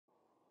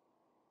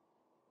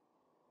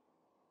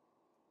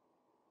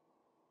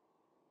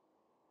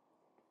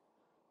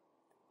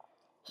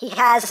He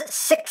has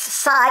 6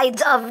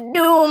 sides of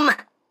doom.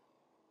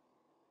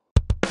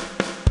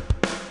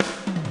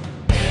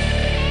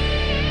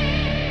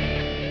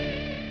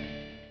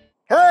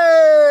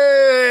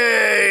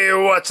 Hey,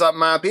 what's up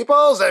my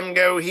peoples?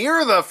 EmGo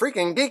here, the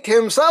freaking geek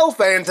himself,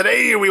 and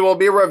today we will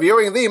be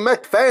reviewing the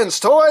Mech Fans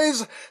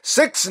Toys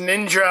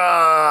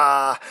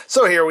SIXNINJA.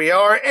 So here we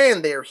are,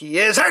 and there he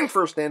is, and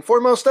first and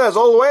foremost, as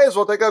always,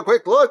 we'll take a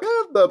quick look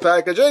at the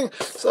packaging.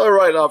 So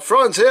right up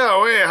front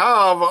here, we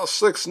have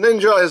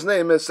SIXNINJA. His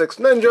name is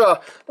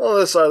SIXNINJA. On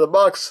this side of the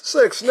box,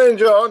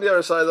 SIXNINJA. On the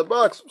other side of the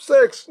box,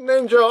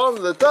 SIXNINJA.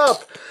 On the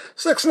top,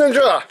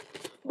 SIXNINJA.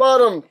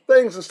 Bottom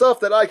things and stuff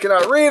that I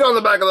cannot read. On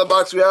the back of the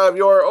box, we have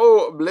your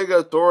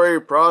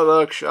obligatory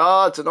product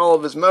shots and all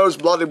of his modes,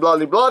 bloody,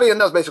 and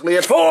that's basically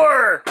it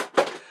for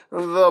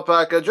the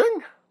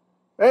packaging.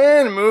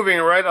 And moving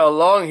right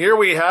along, here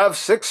we have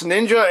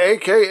SIXNINJA,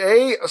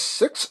 aka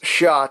Six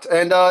Shot,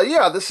 and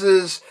yeah, this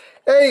is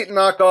a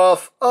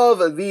knockoff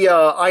of the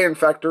Iron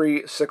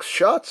Factory Six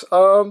Shots.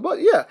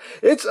 But yeah,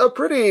 it's a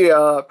pretty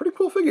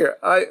cool figure.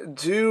 I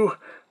do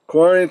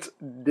quite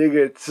dig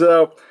it.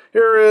 So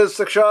here is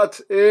Six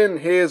Shot in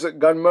his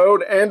gun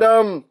mode,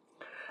 and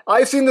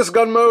I've seen this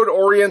gun mode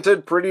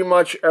oriented pretty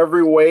much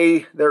every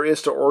way there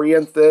is to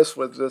orient this,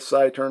 with this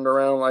side turned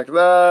around like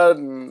that,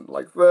 and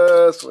like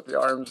this, with the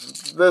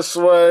arms this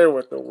way,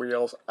 with the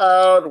wheels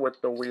out,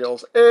 with the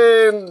wheels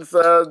in.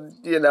 So,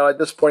 you know, at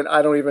this point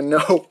I don't even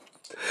know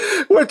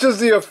which is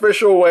the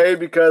official way,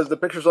 because the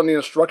pictures on the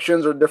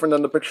instructions are different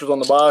than the pictures on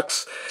the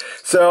box.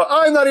 So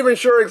I'm not even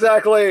sure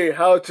exactly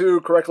how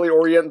to correctly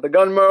orient the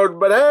gun mode,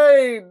 but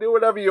hey, do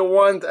whatever you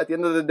want. At the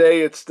end of the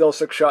day, it's still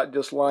Six Shot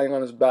just lying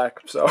on his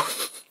back, so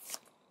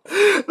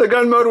the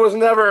gun mode was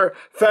never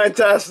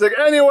fantastic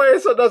anyway,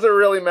 so it doesn't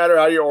really matter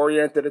how you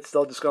orient it. It's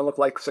still just going to look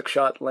like Six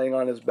Shot laying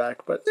on his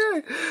back. But yeah,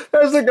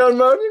 there's the gun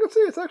mode. You can see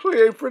it's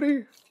actually a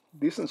pretty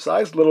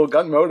decent-sized little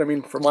gun mode. I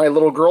mean, for my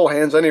little girl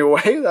hands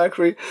anyway, it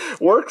actually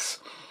works.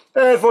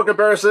 And for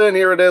comparison,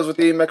 here it is with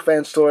the Mech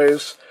Fans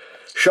Toys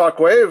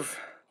Shockwave.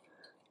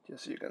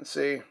 Just so you can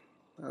see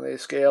how they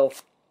scale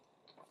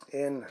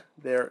in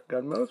their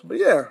gun modes. But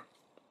yeah,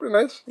 pretty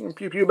nice. You can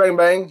pew pew bang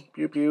bang,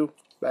 pew pew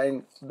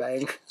bang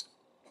bang.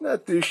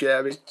 Not too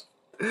shabby.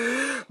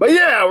 But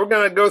yeah, we're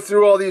going to go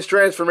through all these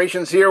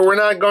transformations here. We're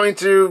not going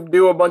to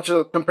do a bunch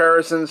of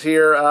comparisons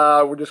here.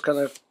 We're just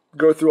going to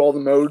go through all the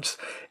modes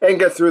and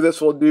get through this.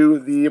 We'll do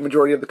the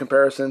majority of the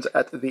comparisons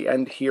at the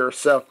end here.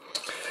 So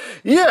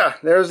yeah,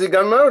 there's the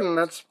gun mode, and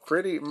that's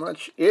pretty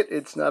much it.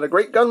 It's not a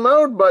great gun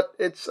mode, but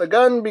it's a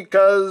gun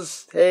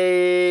because,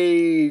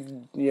 hey,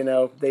 you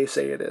know, they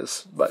say it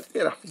is. But,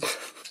 you know,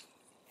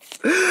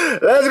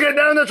 let's get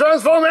down to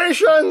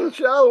transformation,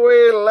 shall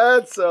we?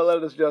 Let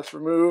us just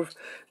remove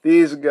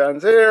these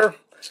guns here,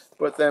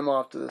 put them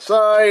off to the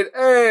side,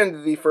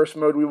 and the first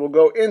mode we will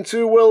go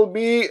into will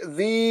be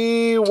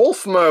the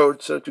Wolf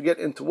mode. So to get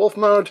into Wolf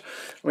mode,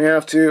 we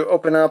have to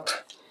open up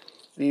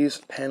these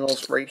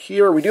panels right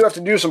here. We do have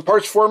to do some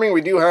parts forming.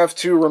 We do have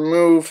to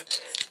remove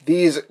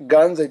these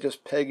guns. They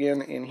just peg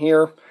in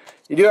here.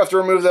 You do have to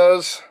remove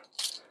those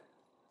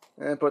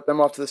and put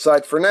them off to the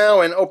side for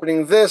now. And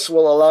opening this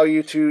will allow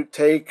you to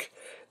take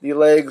the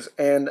legs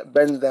and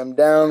bend them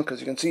down, because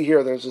you can see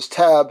here there's this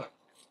tab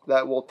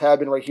that will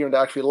tab in right here and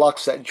actually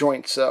locks that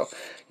joint. So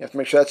you have to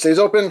make sure that stays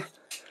open.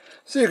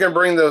 So you can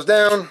bring those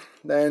down,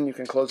 then you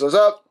can close those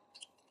up,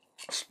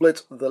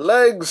 split the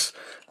legs,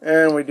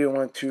 and we do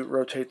want to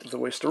rotate the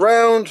waist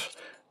around,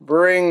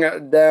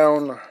 bring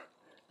down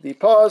the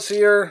paws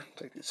here,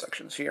 take these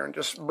sections here and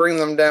just bring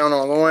them down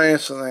all the way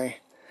so they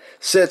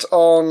sit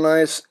all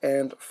nice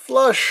and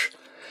flush.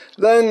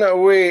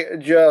 Then we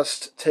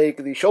just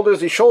take the shoulders.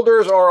 The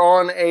shoulders are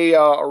on a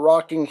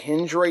rocking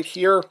hinge right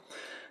here,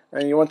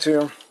 and you want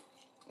to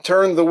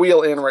turn the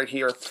wheel in right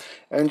here.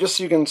 And just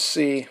so you can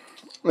see,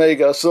 there you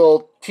go, it's a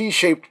little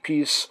T-shaped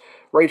piece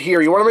right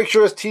here. You want to make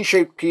sure this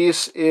T-shaped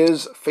piece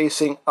is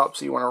facing up.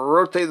 So you want to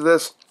rotate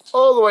this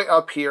all the way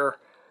up here,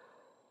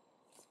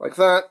 like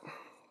that,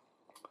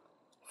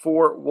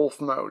 for Wolf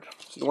mode.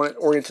 So you want it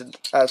oriented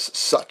as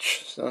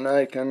such. So now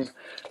you can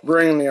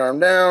bring the arm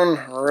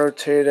down,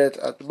 rotate it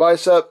at the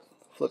bicep,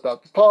 flip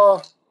out the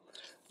paw.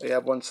 We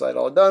have one side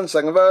all done.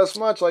 Second vest,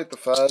 much like the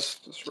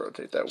first, just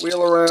rotate that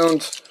wheel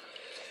around,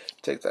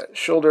 take that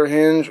shoulder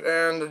hinge,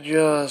 and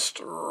just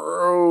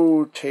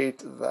rotate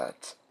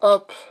that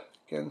up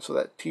again so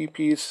that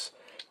T-piece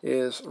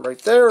is right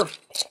there.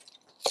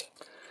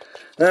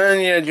 Then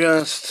you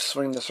just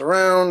swing this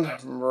around,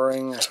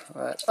 bring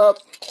that up,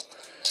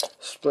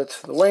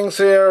 split the wings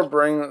here,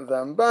 bring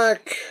them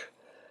back,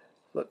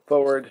 flip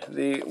forward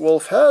the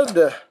wolf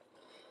head,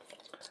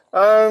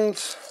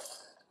 and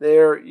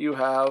there you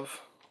have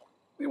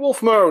the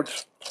Wolf mode.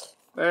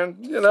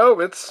 And you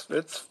know, it's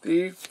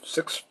the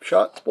Six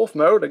Shot Wolf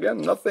mode. Again,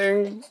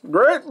 nothing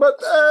great, but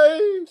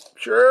hey,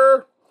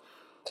 sure,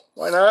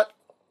 why not?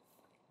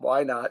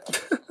 Why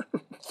not?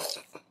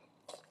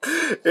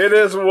 It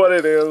is what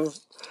it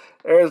is.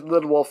 There's the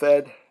little wolf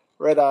head,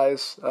 red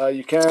eyes.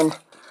 You can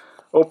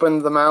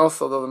open the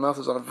mouth, although the mouth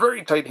is on a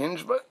very tight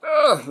hinge, but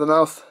the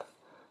mouth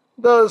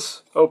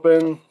does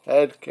open.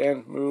 Head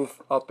can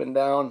move up and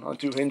down on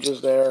 2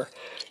 hinges there.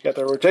 You got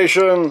the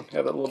rotation, you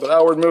have that little bit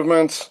outward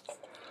movement.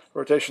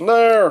 Rotation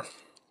there.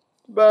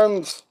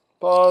 Bends.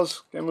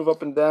 Paws can move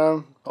up and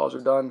down. Paws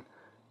are done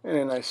in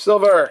a nice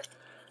silver.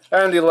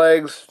 And the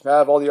legs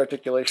have all the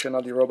articulation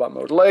of the robot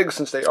mode legs,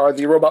 since they are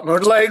the robot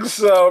mode legs.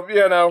 So,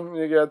 you know,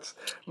 you get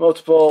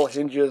multiple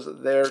hinges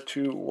there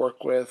to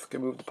work with.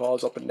 Can move the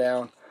paws up and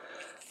down.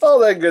 All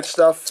that good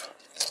stuff.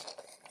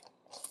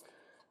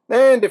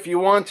 And if you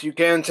want, you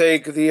can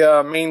take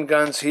the main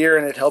guns here,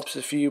 and it helps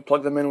if you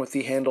plug them in with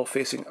the handle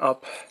facing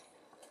up,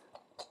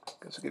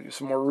 because it'll give you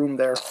some more room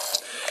there.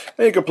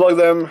 And you can plug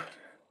them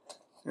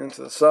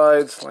into the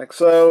sides like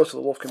so, so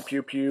the wolf can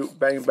pew pew,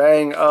 bang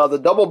bang. The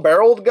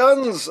double-barreled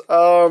guns,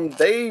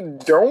 they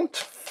don't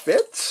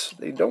fit.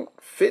 They don't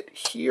fit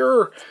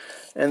here,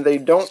 and they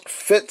don't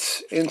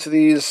fit into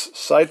these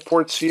side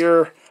ports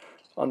here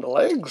on the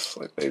legs.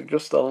 Like, they're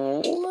just a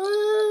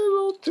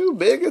little too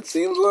big, it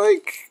seems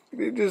like.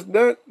 They just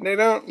don't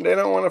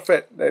want to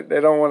fit. They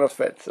don't want to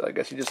fit. So I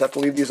guess you just have to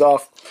leave these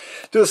off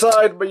to the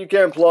side, but you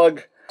can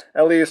plug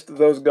at least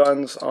those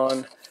guns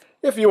on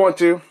if you want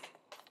to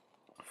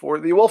for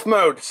the wolf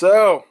mode.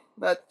 So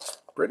that's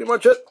pretty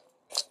much it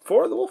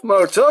for the wolf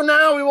mode. So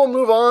now we will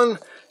move on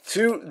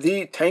to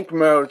the tank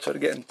mode. So to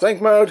get in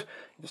tank mode,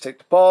 you just take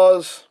the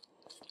paws,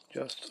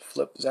 just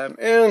flip them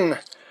in,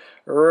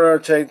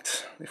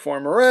 rotate the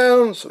form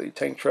around so the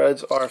tank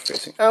treads are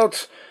facing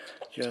out.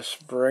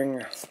 Just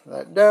bring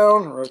that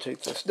down,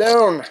 rotate this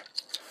down,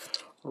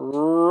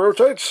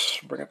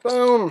 rotate, bring it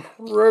down,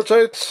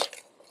 rotate.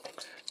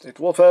 Take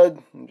the wolf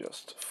head and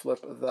just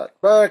flip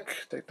that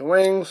back. Take the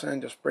wings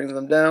and just bring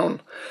them down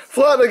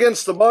flat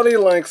against the body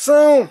like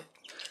so.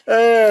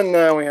 And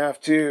now we have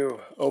to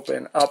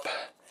open up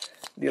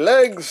the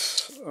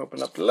legs.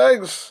 Open up the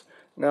legs.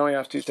 Now we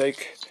have to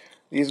take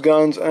these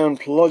guns and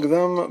plug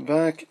them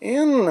back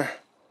in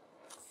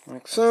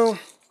like so.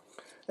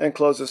 And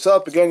close this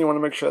up. Again, you want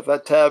to make sure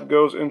that tab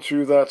goes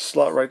into that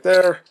slot right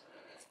there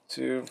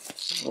to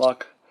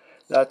lock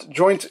that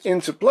joint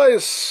into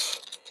place.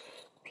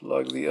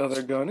 Plug the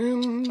other gun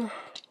in.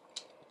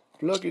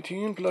 Plug it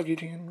in, plug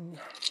it in.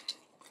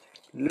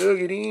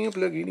 Plug it in,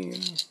 plug it in.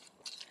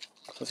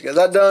 Let's get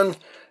that done.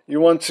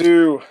 You want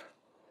to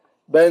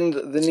bend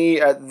the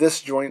knee at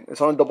this joint. It's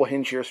on a double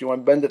hinge here, so you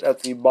want to bend it at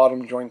the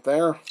bottom joint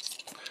there.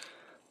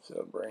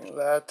 So bring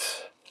that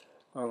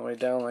all the way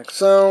down like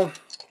so.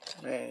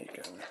 And you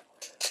can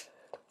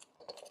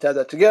tab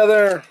that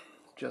together,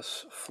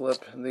 just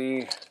flip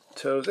the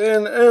toes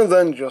in, and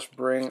then just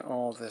bring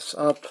all this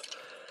up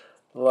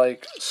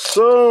like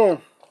so.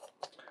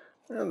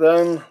 And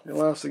then the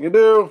last thing you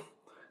do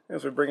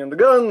is we bring in the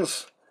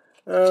guns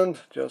and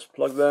just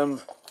plug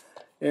them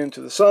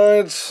into the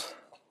sides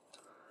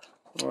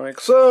like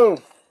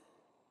so.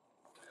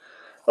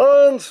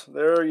 And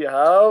there you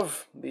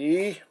have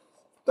the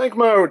tank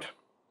mode.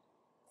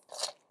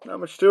 Not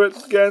much to it.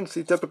 Again, it's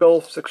the typical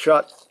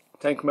 6-shot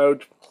tank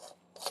mode.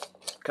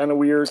 Kind of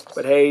weird,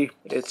 but hey,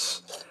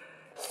 it's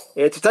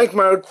a tank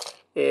mode.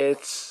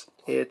 It's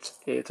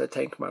a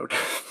tank mode.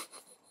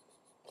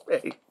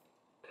 Hey,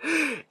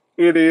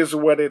 it is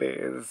what it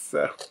is.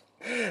 So,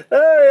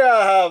 there you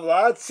have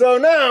that. So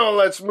now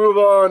let's move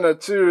on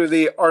to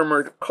the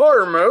armored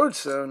car mode.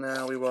 So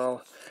now we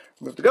will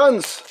remove the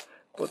guns,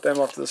 put them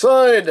off to the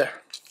side.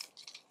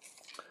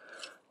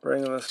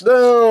 Bring this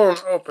down,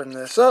 open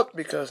this up,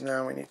 because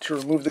now we need to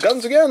remove the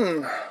guns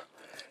again.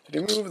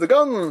 Remove the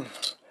gun.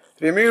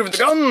 Remove the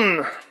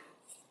gun.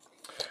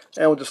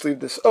 And we'll just leave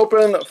this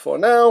open for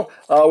now.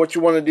 What you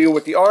want to do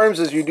with the arms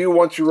is you do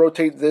want to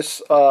rotate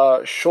this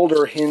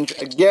shoulder hinge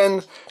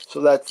again,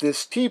 so that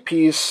this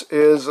T-piece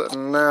is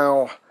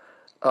now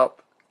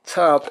up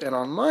top. And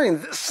on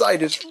mine, this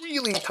side is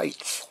really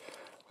tight,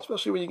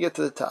 especially when you get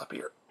to the top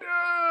here.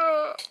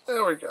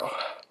 There we go.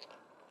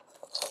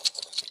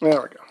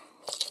 There we go.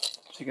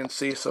 You can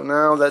see, so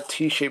now that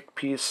T-shaped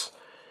piece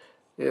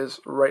is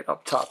right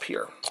up top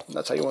here. And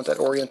that's how you want that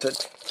oriented.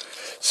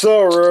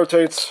 So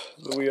rotate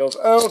the wheels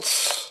out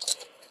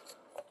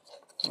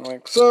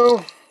like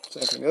so.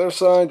 Same thing on the other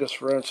side,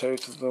 just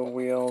rotate the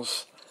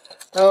wheels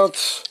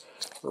out.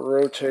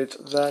 Rotate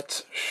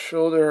that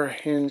shoulder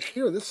hinge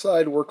here. This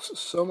side works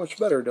so much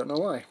better, don't know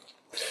why.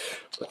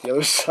 But the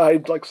other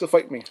side likes to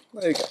fight me.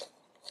 There you go.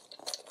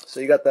 So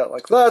you got that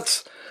like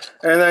that.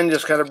 And then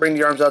just kind of bring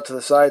the arms out to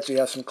the side so you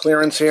have some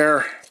clearance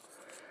here.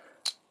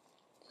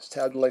 Just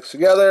tab the legs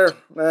together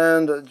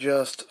and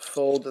just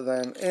fold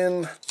them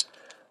in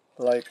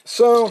like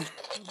so.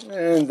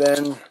 And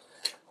then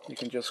you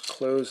can just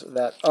close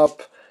that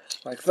up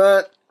like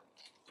that.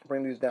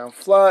 Bring these down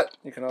flat.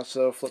 You can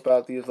also flip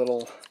out these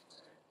little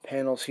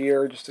panels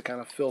here just to kind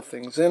of fill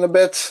things in a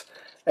bit.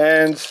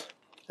 And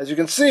as you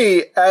can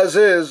see, as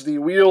is, the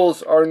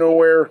wheels are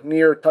nowhere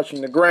near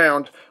touching the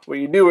ground. What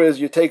you do is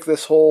you take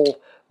this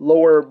whole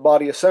lower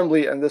body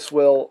assembly and this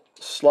will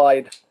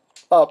slide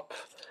up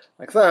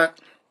like that.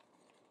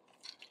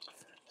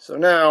 So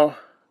now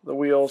the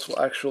wheels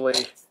will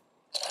actually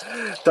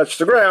touch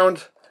the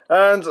ground,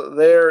 and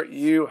there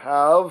you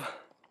have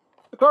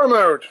the car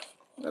mode.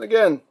 And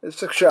again,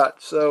 it's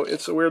 6-shot, so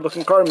it's a weird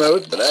looking car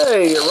mode, but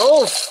hey, it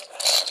rolls.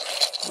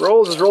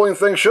 Rolls as rolling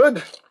things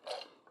should.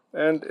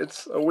 And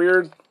it's a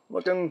weird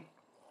looking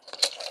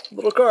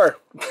little car.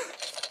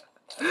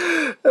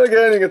 And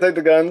again, you can take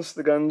the guns.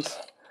 The guns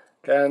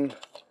can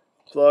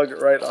plug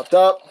right up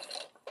top.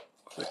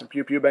 So you can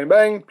pew pew bang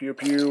bang, pew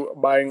pew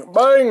bang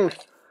bang.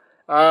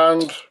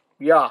 And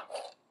yeah.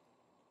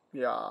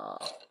 Yeah.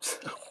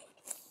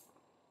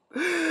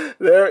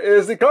 There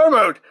is the car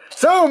mode.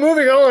 So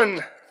moving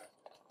on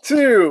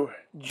to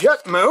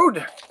jet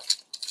mode.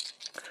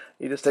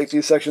 You just take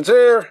these sections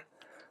here,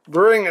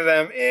 bring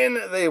them in.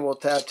 They will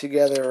tap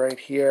together right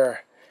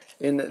here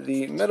in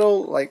the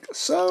middle, like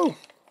so.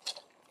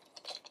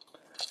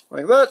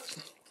 Like that.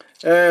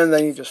 And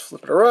then you just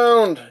flip it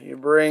around. You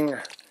bring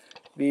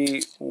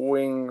the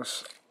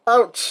wings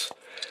out.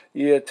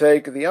 You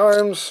take the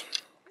arms,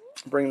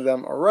 bring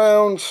them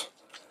around.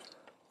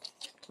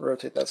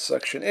 Rotate that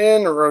section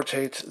in.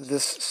 Rotate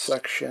this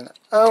section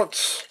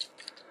out.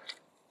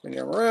 Bring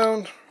them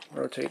around.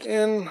 Rotate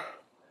in.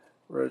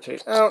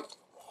 Rotate out.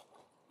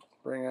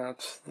 Bring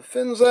out the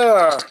fins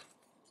there.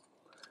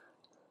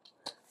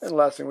 And the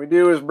last thing we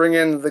do is bring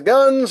in the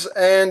guns,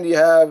 and you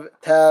have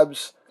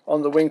tabs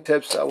on the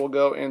wingtips that will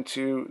go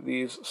into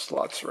these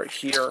slots right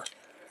here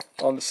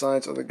on the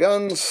sides of the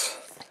guns,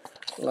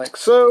 like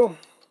so,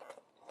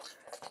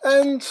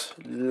 and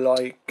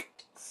like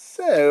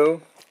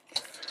so.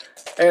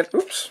 And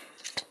oops,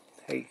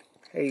 hey,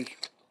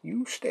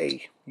 you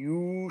stay,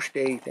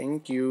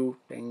 thank you.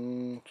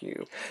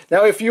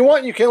 Now if you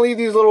want, you can leave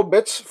these little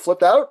bits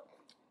flipped out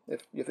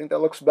if you think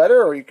that looks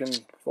better, or you can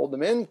fold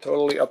them in,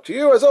 totally up to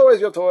you. As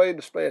always, your toy,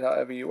 display it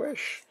however you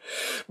wish.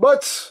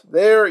 But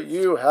there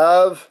you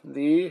have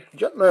the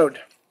jet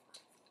mode.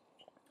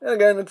 And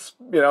again, it's,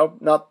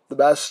 not the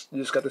best.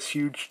 You just got this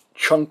huge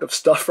chunk of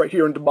stuff right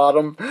here in the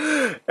bottom.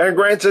 And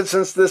granted,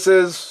 since this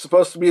is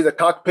supposed to be the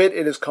cockpit,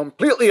 it is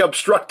completely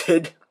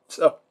obstructed.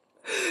 So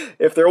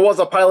if there was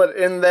a pilot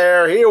in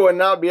there, he would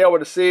not be able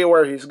to see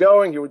where he's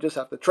going. He would just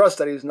have to trust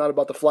that he's not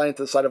about to fly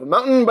into the side of a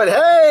mountain. But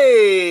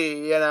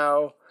hey,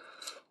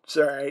 it's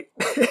alright.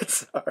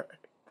 It's alright.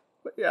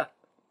 But yeah.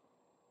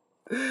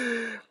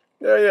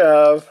 There you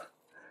have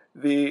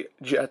the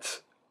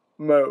jet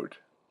mode.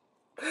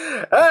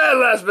 And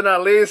last but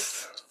not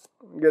least,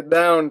 get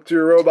down to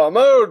robot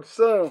mode.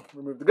 So,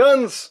 remove the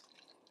guns.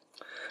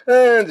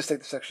 And just take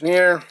the section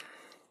here.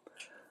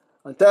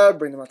 Untab,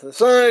 bring them out to the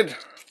side.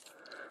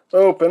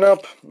 Open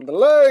up the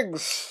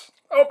legs.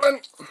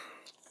 Open.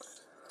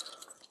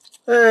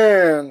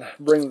 And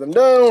bring them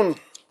down.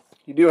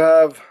 You do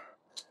have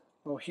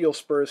little heel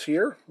spurs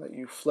here that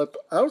you flip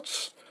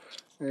out.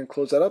 And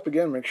close that up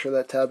again. Make sure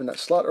that tab and that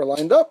slot are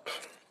lined up.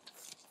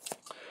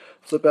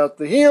 Flip out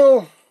the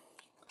heel.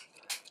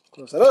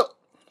 Close that up,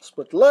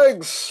 split the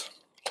legs,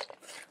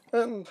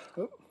 and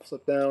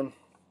flip down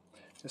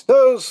his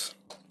toes.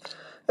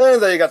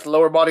 And there you got the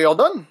lower body all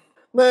done.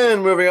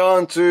 Then moving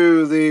on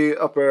to the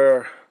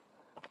upper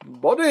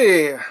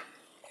body.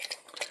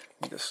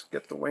 You just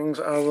get the wings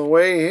out of the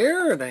way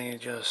here. Then you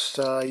just,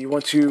 you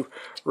want to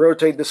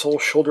rotate this whole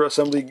shoulder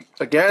assembly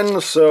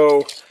again.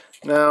 So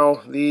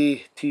now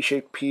the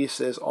T-shaped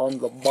piece is on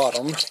the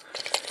bottom.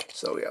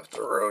 So we have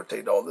to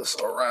rotate all this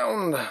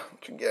around,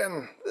 which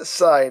again, this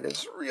side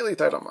is really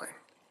tight on mine.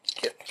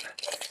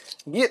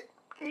 Get.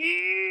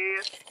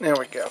 There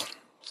we go.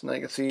 So now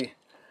you can see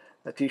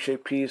that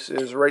T-shaped piece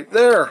is right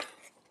there.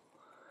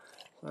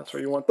 That's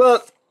where you want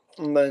that.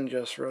 And then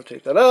just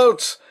rotate that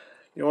out.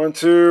 You want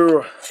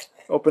to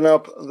open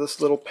up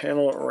this little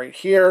panel right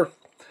here.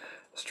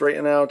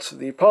 Straighten out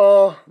the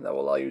paw. That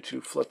will allow you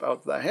to flip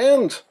out the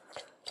hand.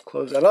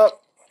 Close that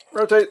up.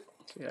 Rotate.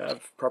 You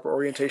have proper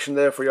orientation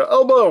there for your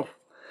elbow.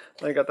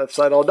 Now you got that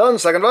side all done.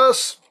 Second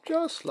verse,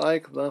 just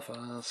like the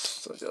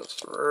first. So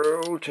just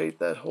rotate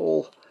that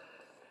whole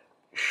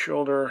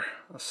shoulder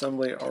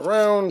assembly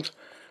around.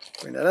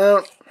 Bring that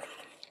out.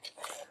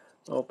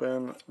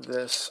 Open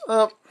this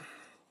up.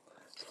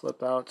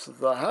 Flip out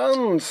the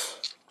hand.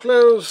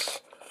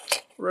 Close.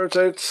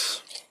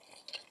 Rotate.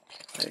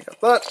 There you got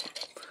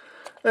that.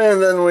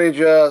 And then we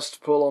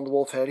just pull on the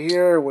wolf head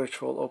here,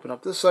 which will open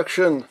up this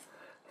section.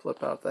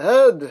 Flip out the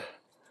head.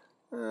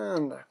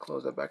 And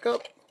close that back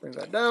up, bring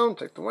that down,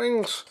 take the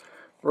wings,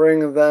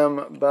 bring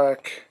them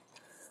back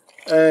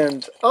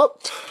and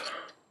up.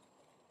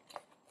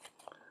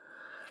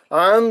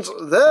 And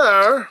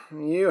there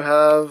you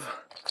have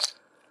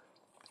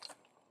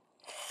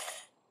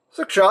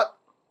 6-shot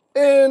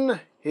in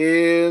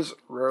his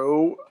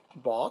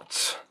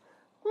robot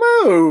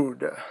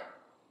mode.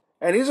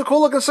 And he's a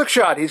cool looking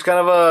 6-shot. He's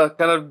kind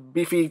of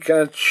beefy, kind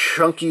of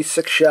chunky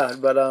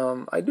 6-shot, but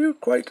I do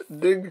quite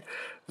dig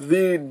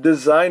the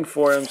design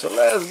for him. So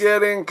let's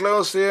get in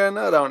close here,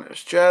 not on his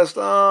chest,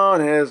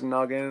 on his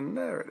noggin.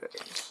 There it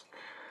is.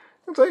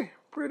 It's a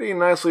pretty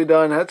nicely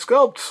done head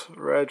sculpt.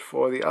 Red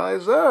for the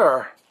eyes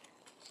there.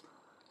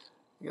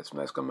 You get some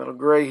nice gunmetal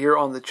gray here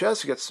on the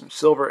chest. You get some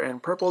silver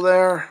and purple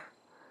there.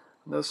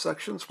 In those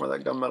sections, more of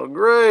that gunmetal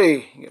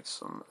gray. You get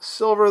some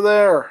silver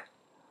there.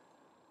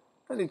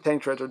 Any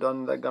tank treads are done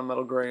in that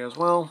gunmetal gray as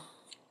well.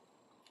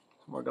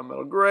 Some more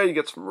gunmetal gray. You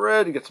get some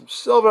red. You get some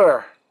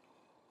silver.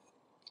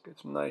 Get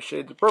some nice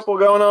shades of purple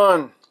going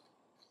on.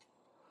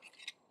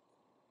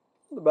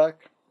 In the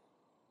back.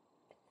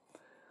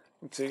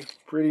 You can see,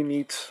 pretty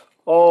neat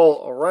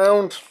all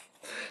around.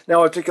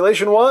 Now,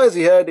 articulation-wise,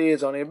 the head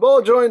is on a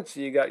ball joint.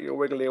 So you got your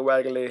wiggly,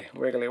 waggly,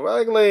 wiggly,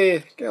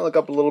 waggly. Can look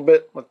up a little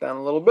bit, look down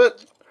a little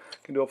bit.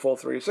 Can do a full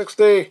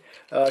 360.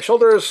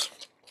 Shoulders,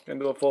 can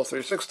do a full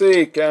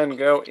 360. Can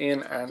go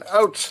in and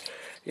out.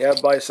 You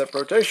have bicep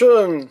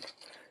rotation.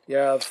 You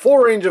have full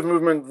range of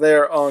movement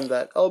there on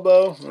that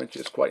elbow, which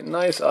is quite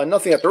nice.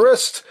 Nothing at the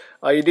wrist.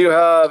 You do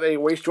have a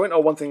waist joint. Oh,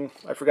 one thing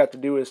I forgot to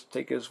do is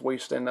take his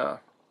waist and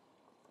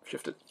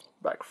shift it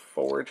back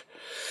forward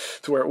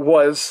to where it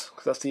was,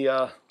 because that's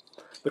the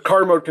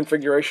car mode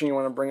configuration. You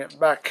want to bring it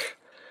back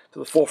to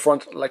the full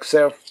front like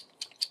so.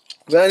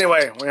 But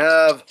anyway, we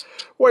have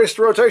waist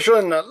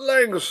rotation.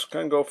 Legs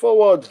can go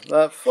forward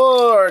that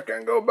far,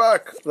 can go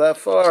back that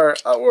far,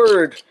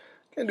 outward,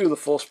 can do the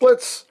full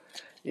splits.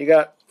 You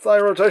got thigh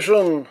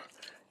rotation.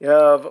 You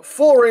have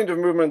full range of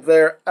movement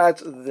there at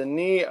the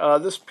knee.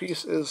 This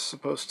piece is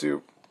supposed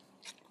to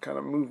kind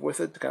of move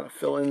with it to kind of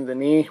fill in the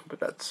knee, but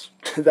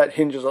that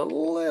hinge is a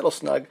little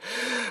snug.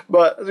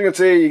 But as you can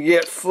see, you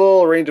get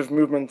full range of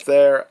movement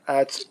there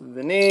at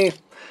the knee,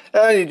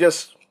 and you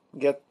just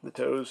get the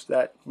toes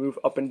that move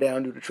up and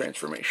down due to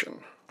transformation.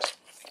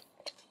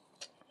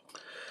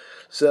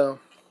 So,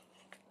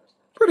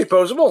 pretty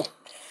posable.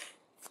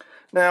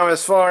 Now,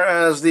 as far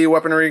as the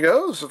weaponry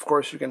goes, of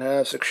course, you can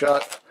have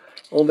Six-Shot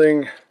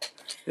holding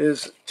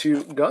his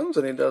two guns,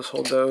 and he does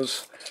hold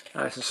those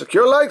nice and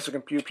secure like, so you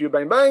can pew pew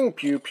bang bang,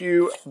 pew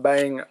pew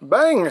bang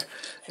bang.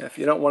 And if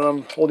you don't want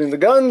them holding the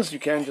guns, you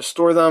can just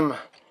store them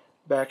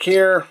back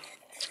here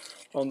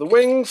on the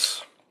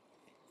wings,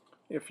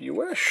 if you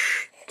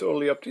wish.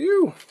 Totally up to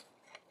you.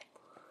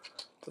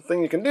 It's a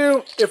thing you can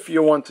do if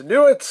you want to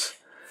do it.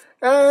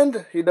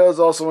 And he does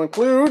also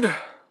include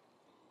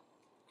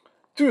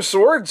two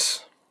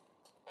swords,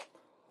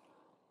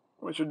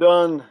 which are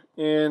done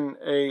in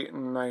a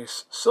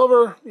nice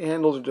silver. The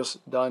handles are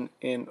just done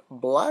in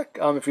black.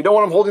 If you don't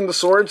want them holding the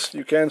swords,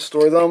 you can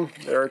store them.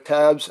 There are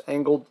tabs,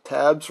 angled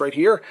tabs right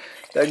here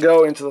that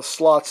go into the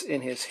slots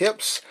in his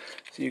hips.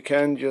 So you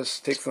can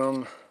just take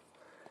them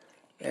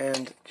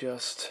and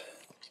just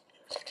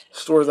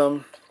store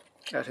them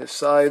at his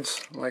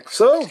sides like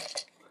so,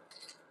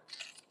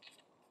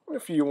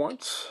 if you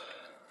want.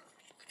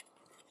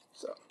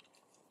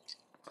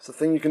 It's a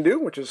thing you can do,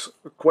 which is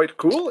quite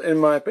cool in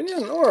my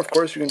opinion. Or of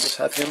course you can just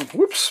have him,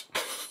 whoops,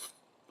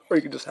 or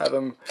you can just have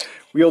him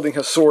wielding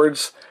his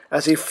swords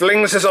as he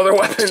flings his other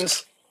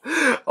weapons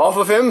off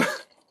of him.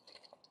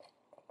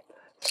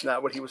 It's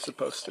not what he was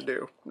supposed to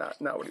do.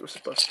 Not what he was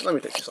supposed to. Let me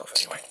take these off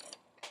anyway.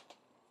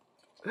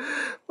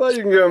 But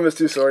you can give him his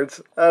two swords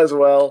as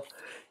well,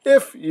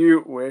 if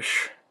you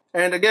wish.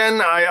 And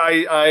again,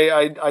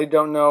 I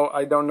don't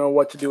know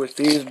what to do with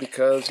these,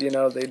 because you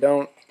know they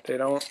don't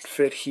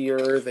fit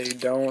here. They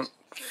don't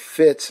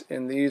fit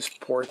in these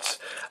ports.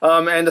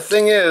 And the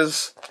thing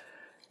is,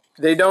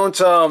 they don't.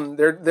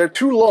 They're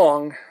too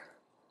long.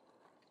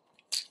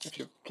 If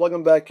you plug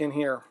them back in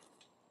here,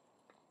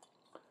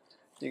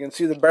 you can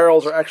see the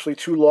barrels are actually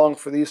too long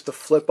for these to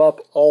flip up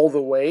all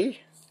the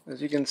way,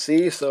 as you can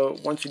see. So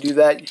once you do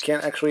that, you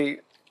can't actually.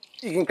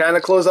 You can kind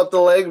of close up the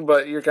leg,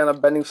 but you're kind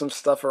of bending some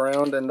stuff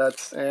around, and that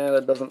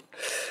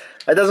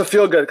doesn't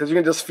feel good, because you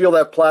can just feel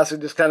that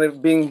plastic just kind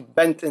of being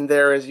bent in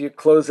there as you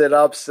close it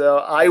up. So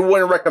I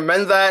wouldn't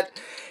recommend that.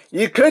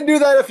 You could do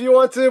that if you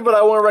want to, but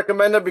I wouldn't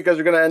recommend it, because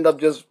you're going to end up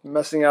just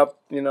messing up,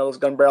 you know, those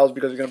gun barrels,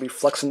 because you're going to be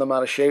flexing them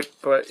out of shape.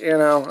 But, you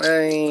know,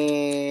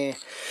 me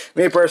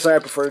personally, I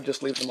prefer to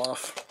just leave them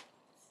off.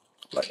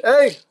 But,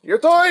 hey, your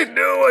toy,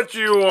 do what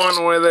you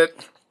want with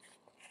it.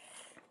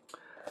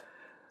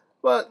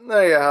 But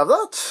there you have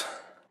that.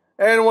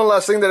 And one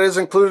last thing that is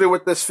included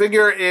with this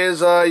figure is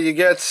you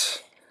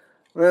get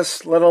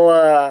this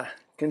little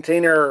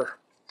container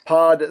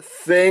pod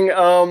thing.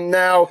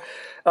 Now,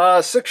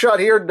 Six-Shot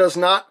here does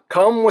not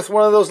come with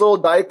one of those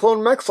little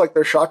Diaclone mechs like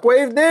their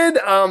Shockwave did.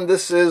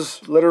 This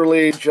is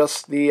literally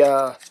just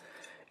the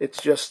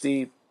it's just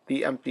the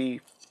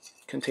empty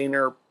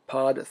container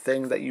pod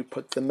thing that you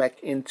put the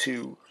mech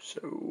into.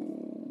 So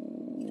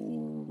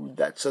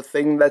that's a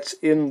thing that's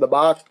in the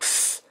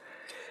box.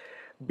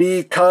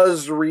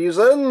 Because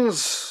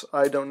reasons,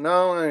 I don't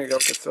know. There you go.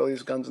 Let's throw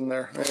these guns in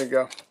there. There you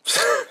go.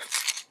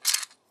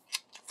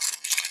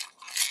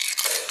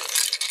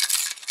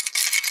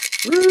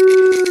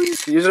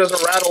 Use it as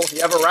a rattle.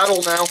 You have a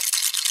rattle now.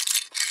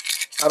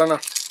 I don't know.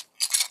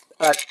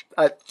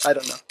 I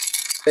don't know.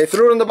 They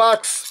threw it in the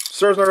box.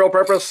 Serves no real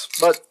purpose,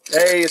 but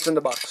hey, it's in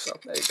the box. So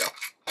there you go.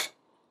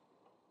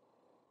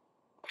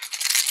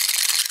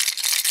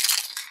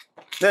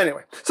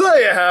 Anyway, so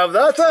there you have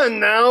that, and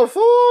now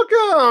for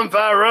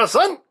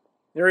comparison.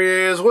 Here he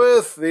is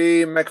with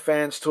the Mech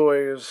Fans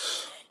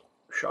Toys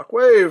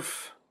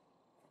Shockwave.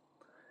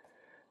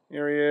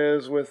 Here he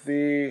is with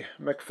the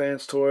Mech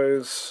Fans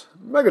Toys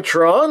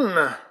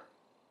Megatron.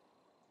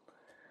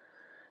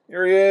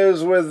 Here he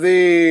is with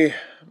the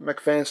Mech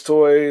Fans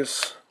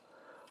Toys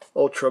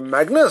Ultra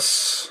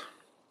Magnus.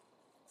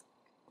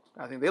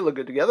 I think they look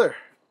good together.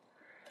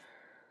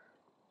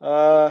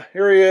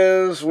 Here he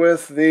is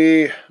with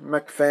the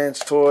Mech Fans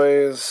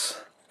Toys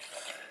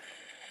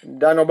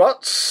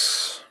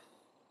Dinobots.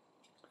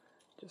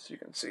 Just so you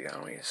can see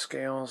how he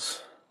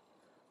scales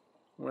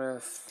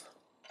with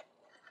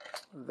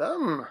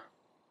them.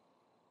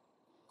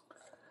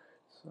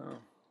 So,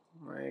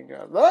 I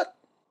got that.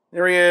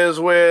 Here he is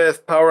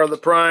with Power of the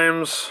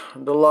Primes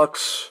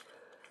Deluxe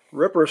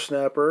Ripper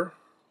Snapper.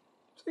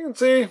 So you can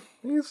see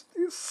he's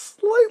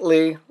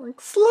slightly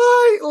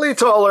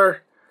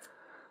taller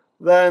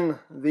than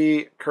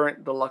the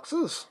current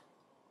deluxes.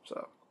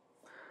 So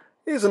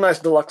he's a nice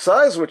deluxe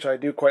size, which I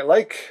do quite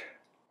like.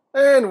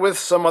 And with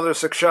some other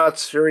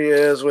 6-shots, here he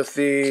is with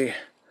the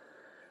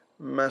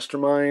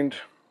Mastermind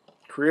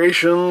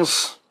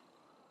Creations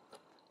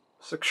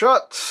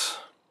 6-shots.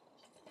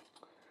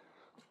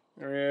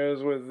 There he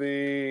is with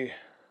the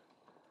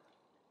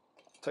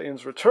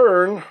Titans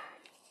Return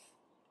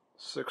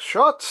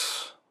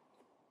 6-shots.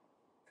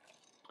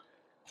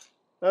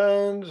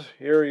 And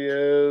here he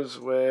is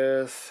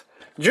with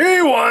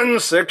G1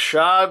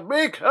 6-shot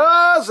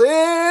because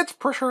it's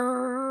pressure.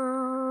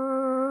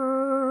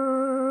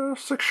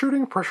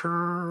 6-shooting pressure.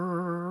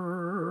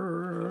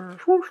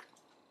 Swoosh.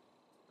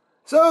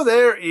 So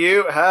there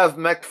you have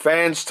Mech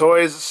Fans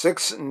Toys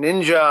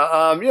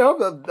SIXNINJA. You know,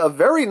 a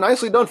very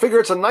nicely done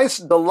figure. It's a nice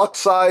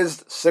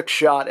deluxe-sized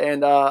 6-shot,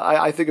 and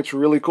I think it's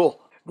really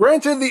cool.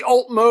 Granted, the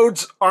alt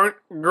modes aren't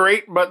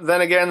great, but then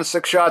again,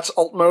 6-shots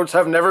alt modes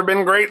have never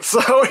been great,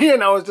 so, you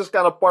know, it's just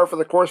kind of par for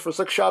the course for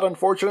 6-shot,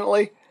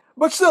 unfortunately.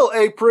 But still,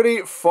 a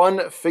pretty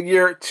fun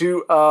figure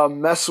to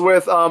mess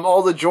with.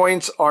 All the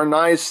joints are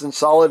nice and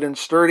solid and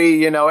sturdy.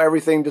 You know,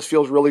 everything just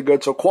feels really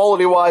good. So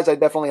quality-wise, I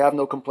definitely have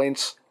no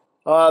complaints.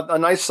 A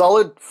nice,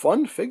 solid,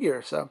 fun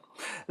figure. So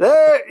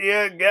there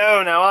you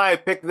go. Now, I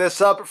picked this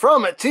up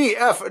from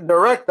TF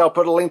Direct. I'll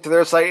put a link to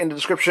their site in the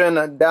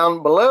description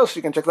down below, so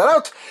you can check that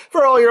out.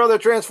 For all your other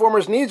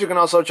Transformers needs, you can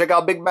also check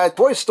out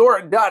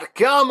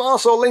BigBadToyStore.com,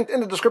 also linked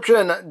in the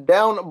description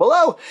down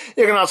below.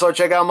 You can also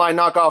check out my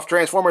knockoff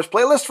Transformers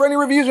playlist for any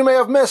reviews you may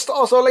have missed,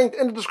 also linked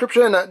in the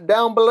description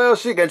down below,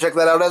 so you can check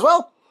that out as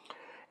well.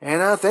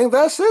 And I think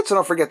that's it. So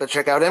don't forget to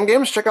check out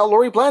EmGo's, check out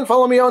Lori Plan,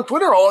 follow me on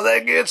Twitter, all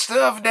that good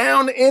stuff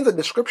down in the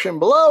description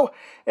below.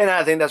 And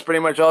I think that's pretty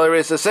much all there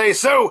is to say.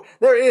 So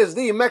there is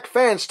the Mech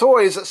Fans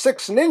Toys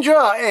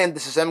SIXNINJA, and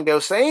this is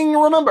EmGo saying,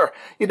 remember,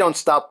 you don't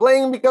stop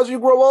playing because you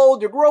grow old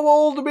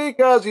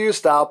because you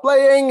stop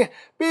playing.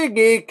 Be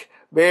geek,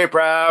 be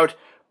proud,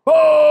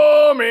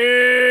 bomb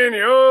in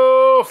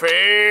your face.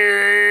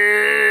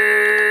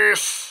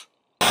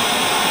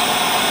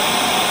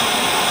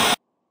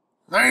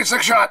 Nice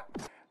 6-shot.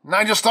 And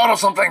I just thought of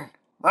something.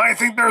 I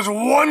think there's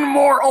one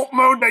more alt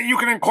mode that you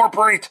can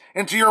incorporate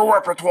into your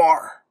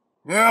repertoire.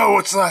 Yeah,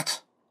 what's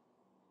that?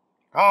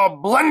 A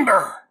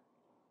blender.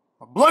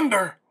 A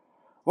blender?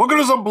 What good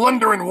is a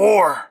blender in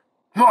war?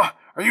 Huh,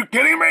 are you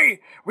kidding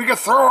me? We could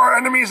throw our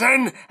enemies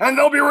in, and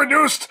they'll be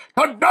reduced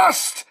to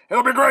dust!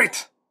 It'll be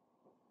great.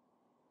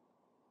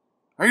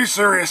 Are you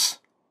serious?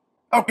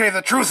 Okay,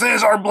 the truth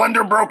is, our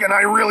blender broke and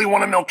I really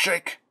want a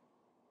milkshake.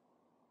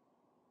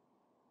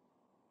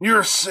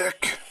 You're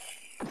sick.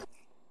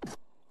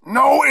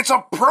 No, it's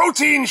a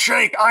protein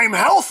shake. I'm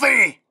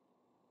healthy.